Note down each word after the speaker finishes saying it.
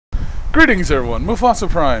Greetings everyone,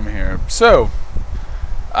 Mufasaprime here. So,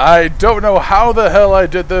 I don't know how the hell I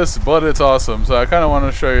did this, but it's awesome, so I kind of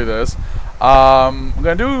want to show you this. I'm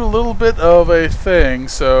going to do a little bit of a thing,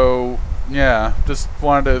 so yeah, just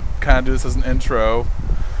wanted to kind of do this as an intro.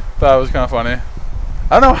 Thought it was kind of funny.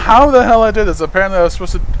 I don't know how the hell I did this. Apparently I was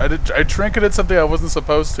supposed to, I trinketed something I wasn't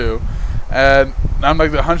supposed to, and I'm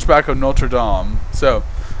like the Hunchback of Notre Dame. So,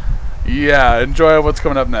 yeah, enjoy what's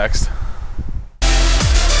coming up next.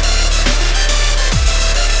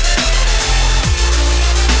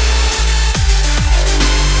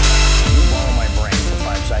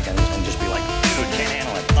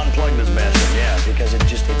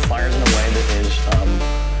 Fires in a way that is,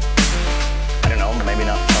 I don't know, maybe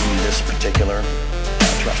not from this particular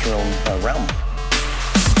terrestrial realm.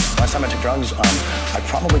 Last time I took drugs, I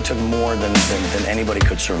probably took more than anybody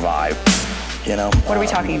could survive, you know. What are we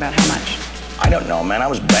talking about? How much? I don't know, man. I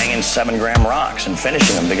was banging 7-gram rocks and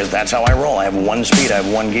finishing them because that's how I roll. I have one speed, I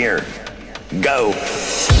have one gear. Go.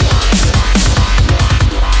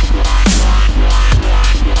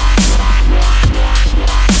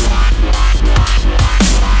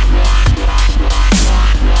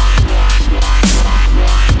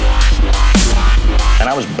 And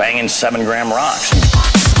I was banging 7-gram rocks.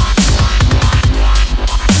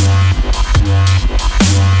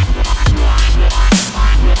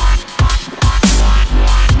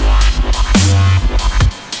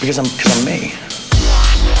 Because I'm me.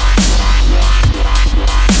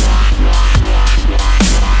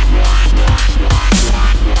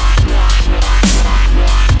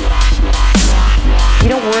 You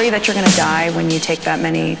don't worry that you're going to die when you take that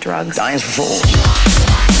many drugs? Dying's for fools.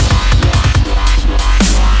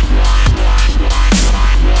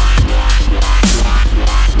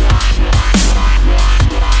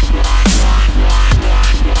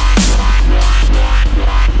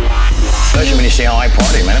 Especially when you see how I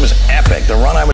party, man. It was epic. The run I was